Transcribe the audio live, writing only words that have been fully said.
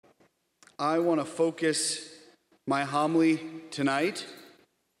I want to focus my homily tonight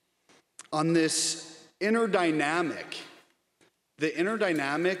on this inner dynamic, the inner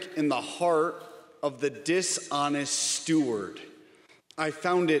dynamic in the heart of the dishonest steward. I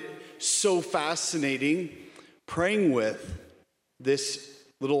found it so fascinating praying with this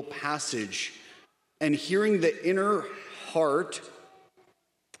little passage and hearing the inner heart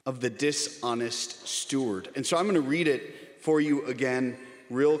of the dishonest steward. And so I'm going to read it for you again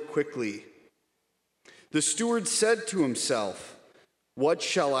real quickly. The steward said to himself, "What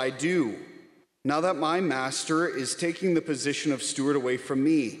shall I do now that my master is taking the position of steward away from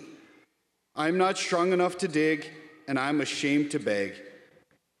me? I'm not strong enough to dig, and I'm ashamed to beg.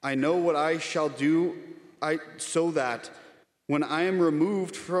 I know what I shall do so that when I am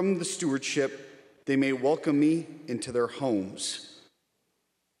removed from the stewardship, they may welcome me into their homes."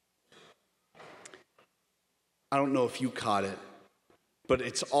 I don't know if you caught it, but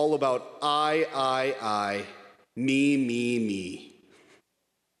it's all about I, me.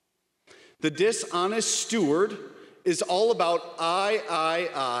 The dishonest steward is all about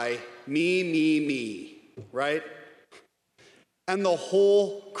I, me, right? And the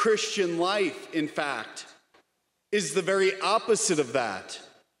whole Christian life, in fact, is the very opposite of that.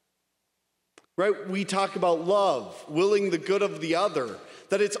 Right? We talk about love, willing the good of the other,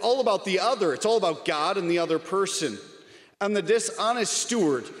 that it's all about the other. It's all about God and the other person. And the dishonest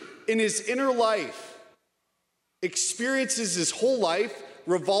steward, in his inner life, experiences his whole life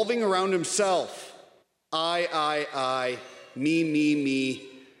revolving around himself. I, me.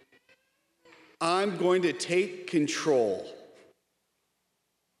 I'm going to take control.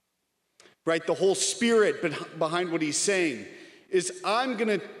 Right? The whole spirit behind what he's saying is, I'm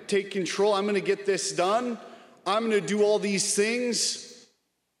going to take control. I'm going to get this done. I'm going to do all these things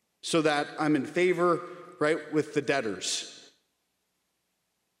so that I'm in favor, right, with the debtors.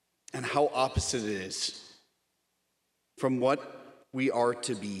 And how opposite it is from what we are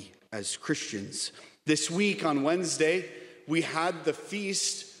to be as Christians. This week on Wednesday, we had the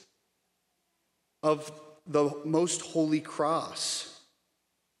feast of the Most Holy Cross.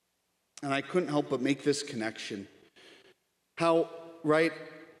 And I couldn't help but make this connection. How, right,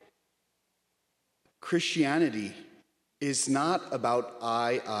 Christianity is not about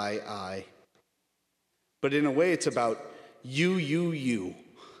I. But in a way, it's about you.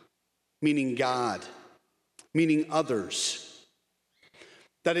 Meaning God, meaning others.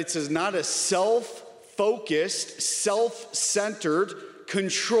 That it's not a self-focused, self-centered,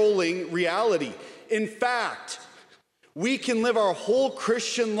 controlling reality. In fact, we can live our whole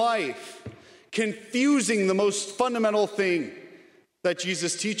Christian life confusing the most fundamental thing that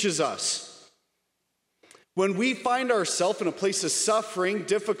Jesus teaches us. When we find ourselves in a place of suffering,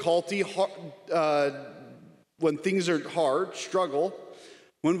 difficulty, when things are hard, struggle,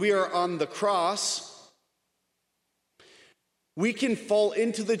 when we are on the cross, we can fall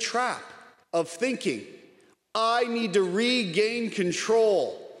into the trap of thinking, I need to regain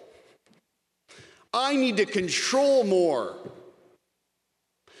control. I need to control more.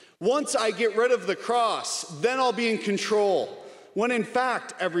 Once I get rid of the cross, then I'll be in control. When in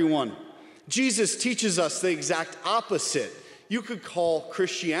fact, everyone, Jesus teaches us the exact opposite. You could call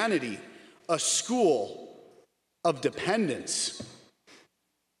Christianity a school of dependence.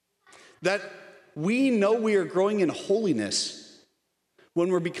 That we know we are growing in holiness when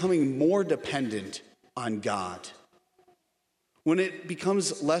we're becoming more dependent on God. When it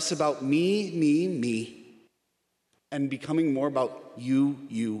becomes less about me, and becoming more about you.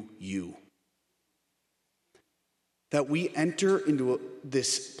 That we enter into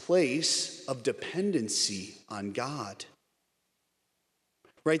this place of dependency on God.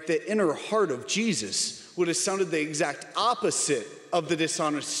 Right? The inner heart of Jesus would have sounded the exact opposite of the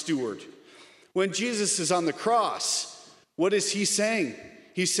dishonest steward. When Jesus is on the cross, what is he saying?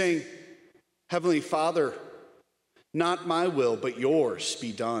 He's saying, Heavenly Father, not my will, but yours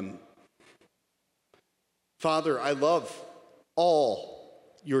be done. Father, I love all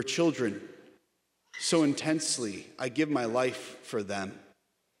your children so intensely. I give my life for them.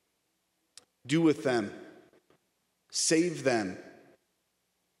 Do with them. Save them.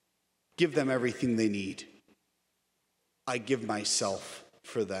 Give them everything they need. I give myself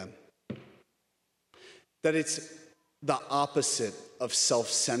for them. That it's the opposite of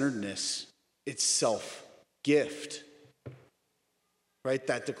self-centeredness. It's self-gift. Right?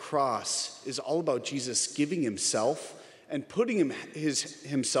 That the cross is all about Jesus giving himself and putting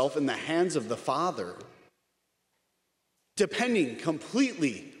himself in the hands of the Father. Depending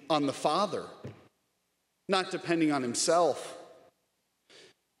completely on the Father. Not depending on himself.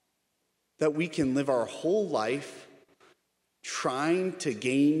 That we can live our whole life trying to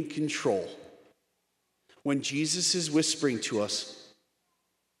gain control, when Jesus is whispering to us,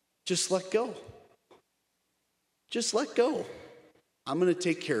 just let go. Just let go. I'm going to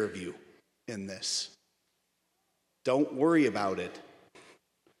take care of you in this. Don't worry about it.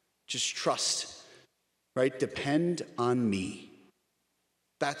 Just trust, right? Depend on me.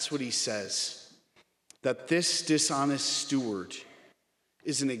 That's what he says. That this dishonest steward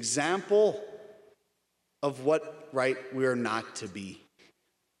is an example of what, right, we are not to be.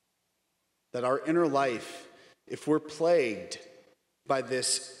 That our inner life, if we're plagued by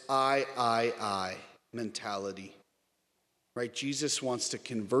this I mentality, right? Jesus wants to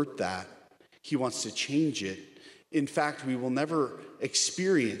convert that. He wants to change it. In fact, we will never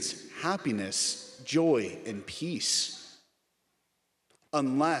experience happiness, joy, and peace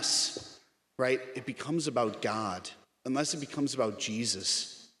unless, right, it becomes about God, unless it becomes about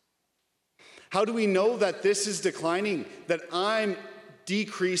Jesus. How do we know that this is declining, that I'm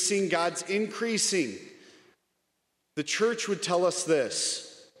decreasing, God's increasing? The church would tell us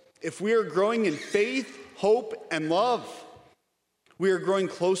this: if we are growing in faith, hope, and love, we are growing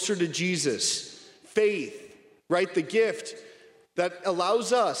closer to Jesus. Faith, right? The gift that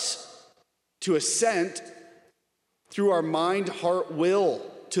allows us to assent through our mind, heart, will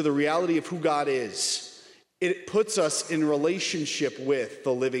to the reality of who God is. It puts us in relationship with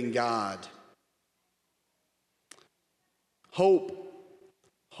the living God. Hope.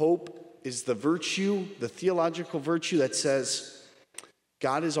 Hope is the virtue, the theological virtue that says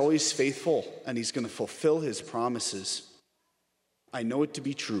God is always faithful and he's going to fulfill his promises. I know it to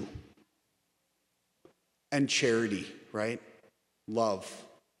be true. And charity, right? Love.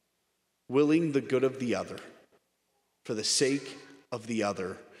 Willing the good of the other for the sake of the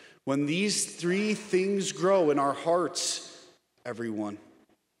other. When these three things grow in our hearts, everyone,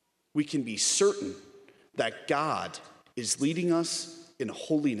 we can be certain that God is leading us in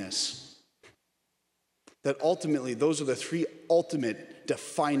holiness. That ultimately, those are the three ultimate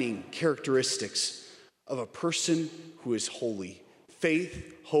defining characteristics of a person who is holy: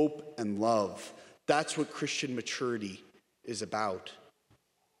 faith, hope, and love. That's what Christian maturity is about.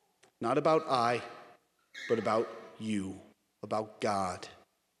 Not about I, but about you, about God.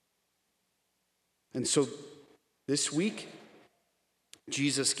 And so this week,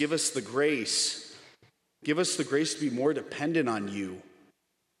 Jesus, give us the grace. Give us the grace to be more dependent on you,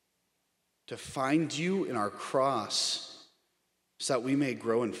 to find you in our cross, so that we may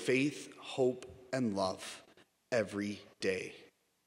grow in faith, hope, and love every day.